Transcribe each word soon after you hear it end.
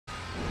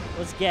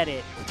Let's get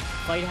it.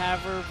 Fight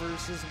Haver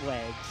versus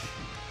Wedge.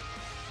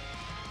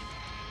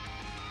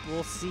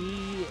 We'll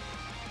see.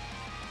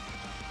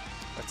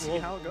 Let's see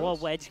how it goes. What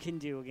Wedge can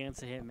do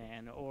against a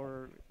Hitman,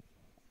 or,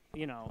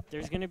 you know,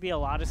 there's going to be a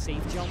lot of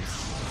safe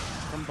jumps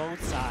from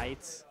both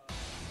sides,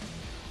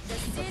 but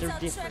they're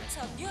different.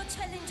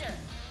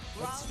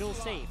 But still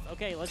safe.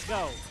 Okay, let's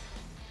go.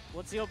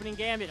 What's the opening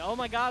gambit? Oh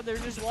my god, they're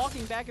just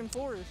walking back and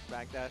forth.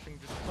 Backdashing,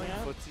 just playing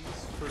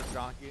footsies for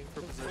jockeying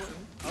for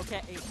position.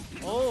 Okay.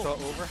 Oh. So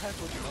overhead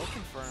with no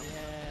confirm.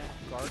 Yeah.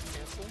 Guard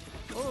cancel.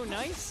 Oh,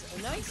 nice.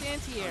 A nice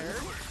anti-air.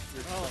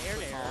 Oh, air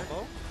to air.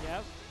 Combo.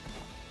 Yep.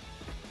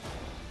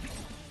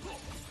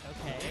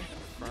 Okay.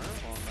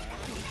 Confirm on that.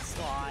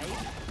 Slide.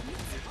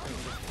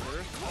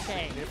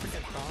 Okay.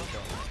 Significant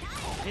combo.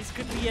 This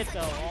could be it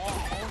though. All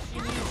she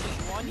needs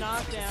is one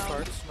knockdown.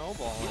 Start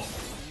snowballing.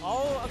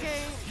 Oh,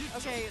 okay.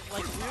 Okay,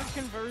 like weird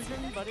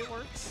conversion, but it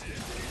works.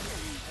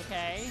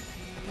 Okay.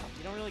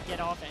 You don't really get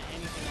off at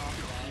anything off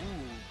of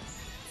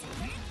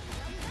that.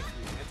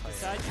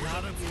 Besides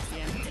not to use the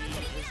MP,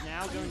 is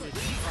now going to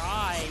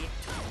try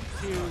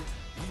to...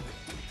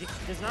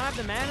 Does not have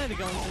the mana to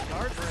go into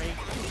guard break,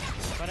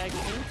 but I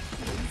think...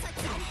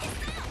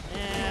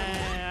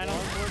 I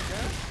don't...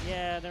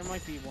 Yeah, there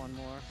might be one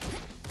more.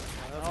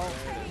 Oh,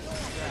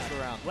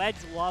 Round. Wedge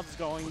loves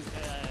going,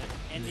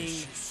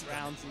 ending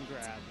rounds and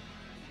grab.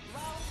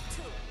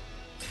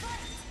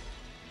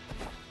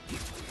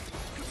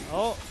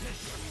 Oh,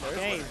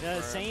 okay,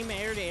 the same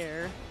air to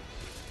air.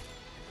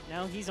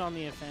 Now he's on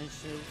the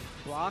offensive,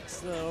 blocks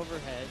the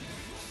overhead,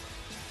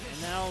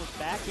 and now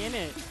back in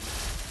it.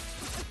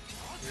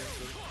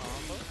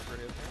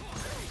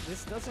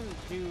 This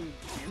doesn't do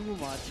too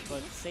much,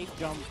 but safe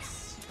jumps.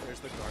 There's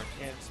the guard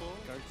cancel.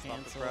 Guard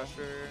cancel. Stop the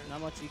pressure.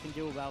 Not much you can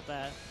do about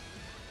that.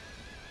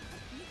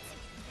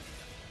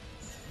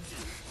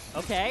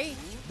 Okay.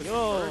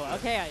 Yo,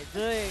 okay.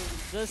 The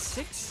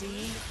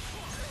 6C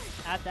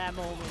at that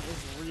moment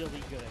is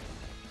really good.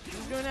 He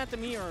was going at the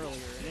me earlier,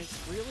 and it's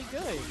really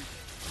good.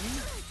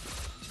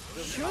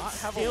 He should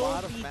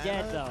still be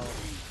dead though.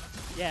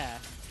 Yeah.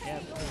 Yeah,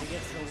 because he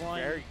gets the one.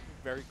 Very,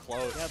 very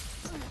close. Yep.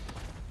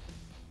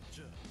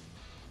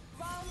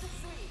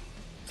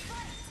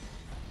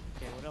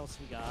 Okay, what else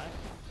we got?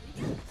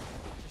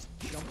 Just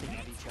jumping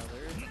at each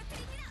other.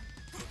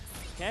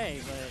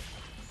 Okay, but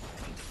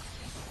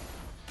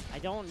I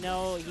don't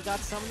know. He got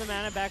some of the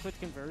mana back with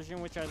conversion,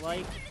 which I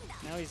like.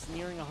 Now he's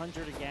nearing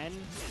 100 again.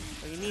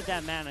 But you need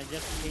that mana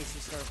just in case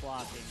you start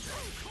blocking.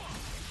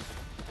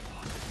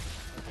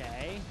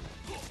 Okay.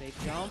 Safe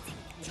jump.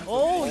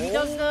 Oh, he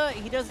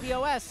does the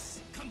OS.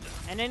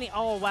 And then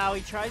oh wow,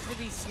 he tries to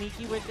be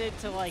sneaky with it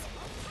to like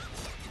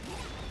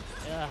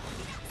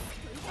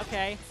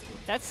okay.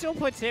 That still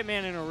puts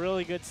Hitman in a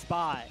really good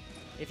spot.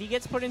 If he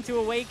gets put into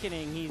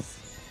Awakening, he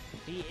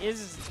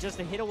is just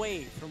a hit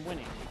away from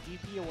winning. A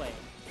DP away.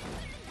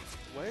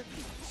 Wedge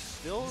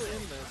still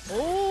in this.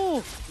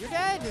 Oh, you're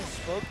dead.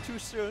 Spoke too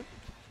soon.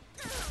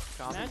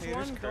 Match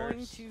one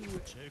going to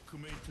Match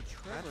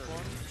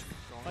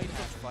one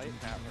fight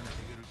Haver.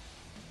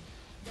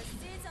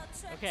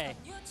 Okay.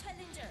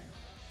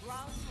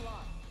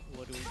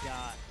 What do we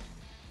got?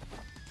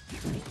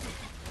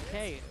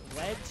 Okay,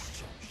 Wedge.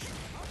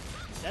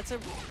 That's a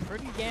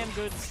pretty damn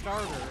good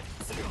starter.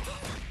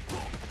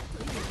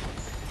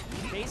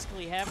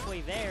 Basically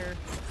halfway there.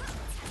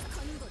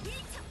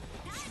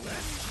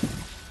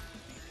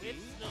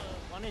 It's the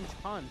 1-inch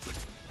punch.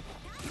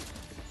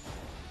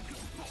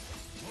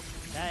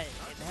 That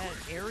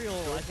aerial,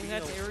 I think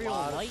that's aerial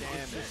light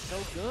is just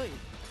so good.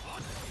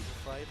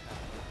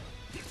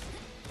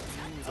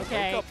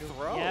 Okay.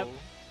 Yep.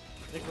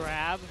 The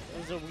grab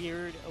is a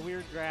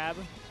weird grab.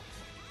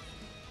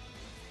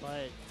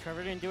 But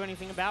Trevor didn't do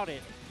anything about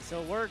it.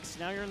 So it works.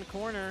 Now you're in the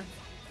corner.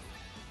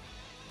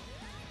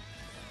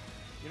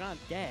 You're not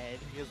dead.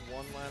 He has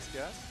one last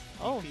guess.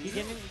 Oh, he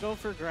didn't go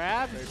for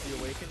grab? There's the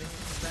Awakening.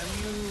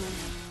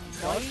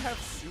 You might have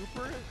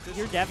super.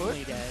 You're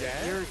definitely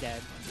dead. You're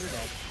dead. You're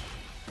dead.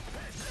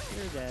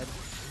 You're dead.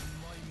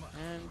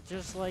 And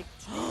just like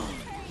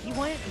he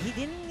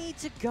didn't need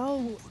to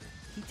go.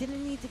 He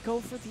didn't need to go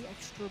for the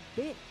extra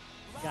bit,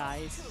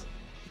 guys.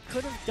 He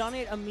could have done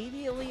it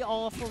immediately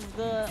off of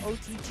the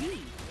OTG,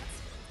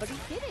 but he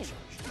didn't.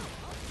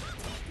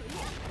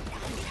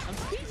 I'm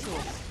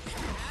speechless.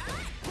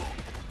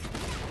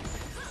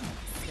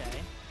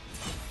 Okay.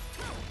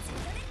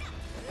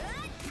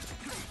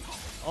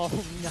 Oh,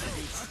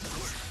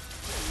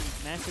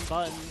 nice. Mashing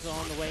buttons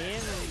on the way in,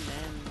 and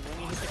then when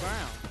you hit the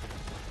ground.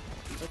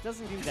 So it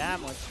doesn't do that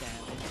much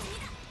damage.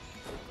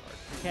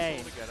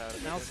 Okay.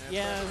 Now,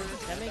 yeah,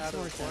 that makes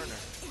more sense.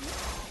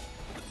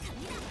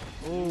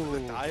 Ooh. The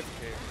dive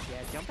kick.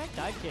 Yeah, jump back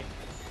dive kick.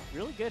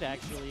 Really good,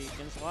 actually,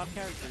 against a lot of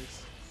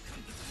characters.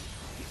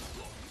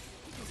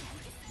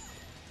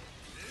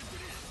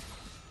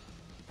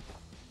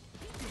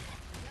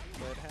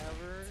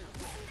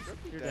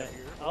 You're dead.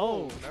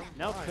 Oh,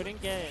 no,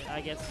 couldn't get,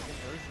 I guess, the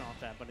conversion off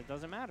that, but it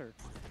doesn't matter.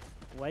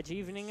 Wedge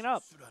evening it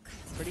up.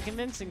 Pretty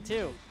convincing,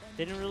 too.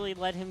 Didn't really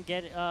let him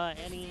get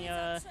any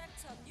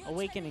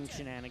awakening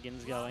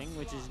shenanigans going,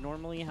 which is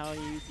normally how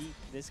you beat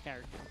this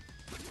character.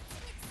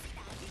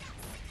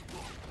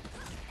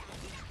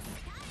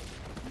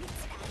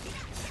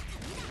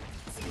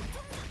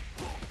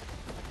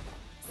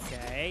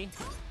 Okay.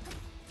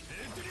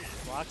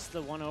 Blocks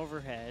the one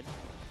overhead.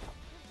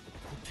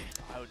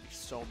 I would be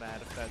so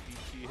mad if that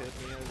DP hit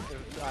me.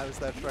 If I was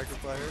that striker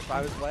player. If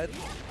I was Wedge,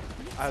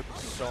 I would be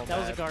so mad. That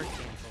was a guard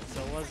cancel,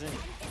 so it wasn't,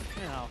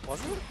 you know.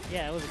 Was it?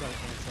 Yeah, it was a guard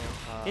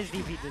cancel. His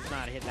DP does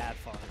not hit that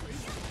far.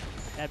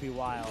 That'd be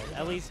wild.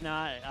 At least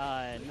not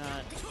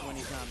when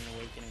he's not an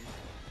awakening.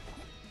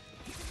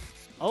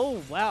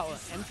 Oh, wow.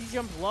 Empty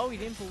jump low. He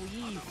didn't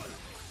believe.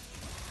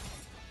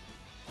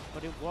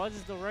 But it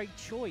was the right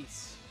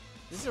choice.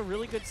 This is a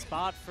really good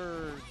spot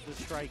for the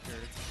striker.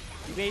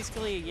 You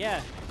basically,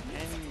 yeah,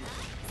 and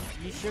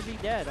you should be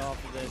dead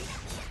off of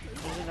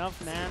this. There's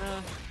enough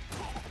mana.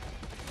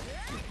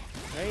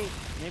 Right?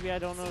 Maybe I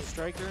don't know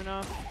striker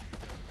enough.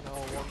 No,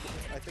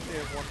 I think they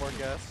have one more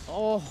guess.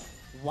 Oh,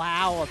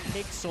 wow, a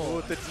pixel. Oh,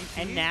 with the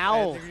DP and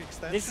now,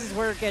 this is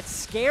where it gets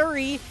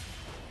scary.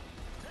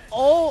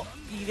 Oh,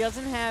 he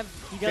doesn't have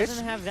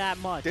that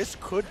much. This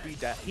could be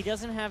dead. He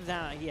doesn't have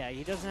that. Yeah,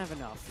 he doesn't have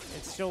enough.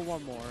 It's still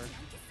one more.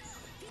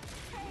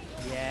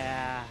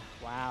 Yeah.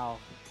 Wow.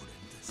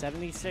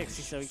 76.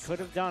 So he could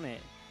have done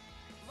it.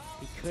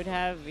 He could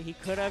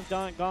have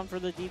gone for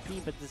the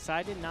DP, but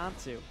decided not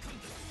to.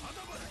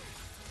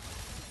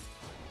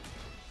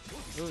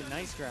 Ooh,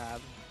 nice grab.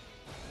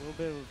 A little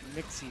bit of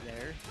mixy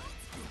there.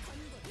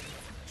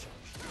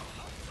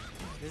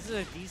 This is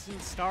a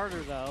decent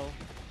starter, though.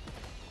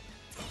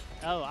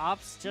 Oh,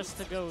 opts just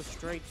to go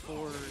straight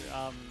for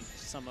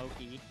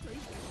Samoki.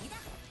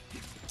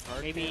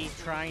 Maybe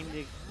trying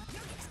to...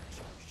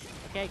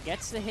 Okay,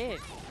 gets the hit.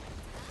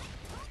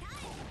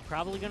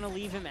 Probably going to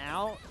leave him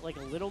out, like,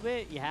 a little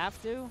bit. You have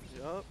to.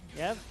 Yup.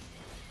 Yep.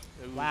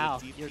 Ooh,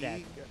 wow, you're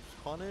dead. Gets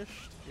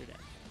punished. You're dead.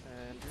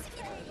 And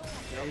you're dead.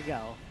 There you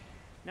go.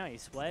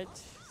 Nice, Wedge.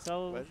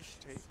 So... Wedge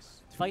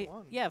takes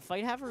 2-1. Yeah,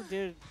 Fighthaver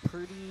did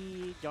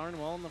pretty darn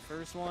well in the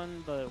first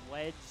one, but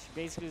Wedge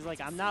basically was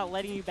like, I'm not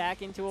letting you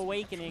back into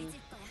Awakening.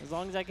 As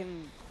long as I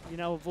can, you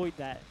know, avoid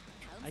that,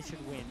 I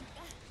should win.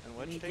 And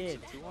Wedge he takes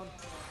did. it 2-1.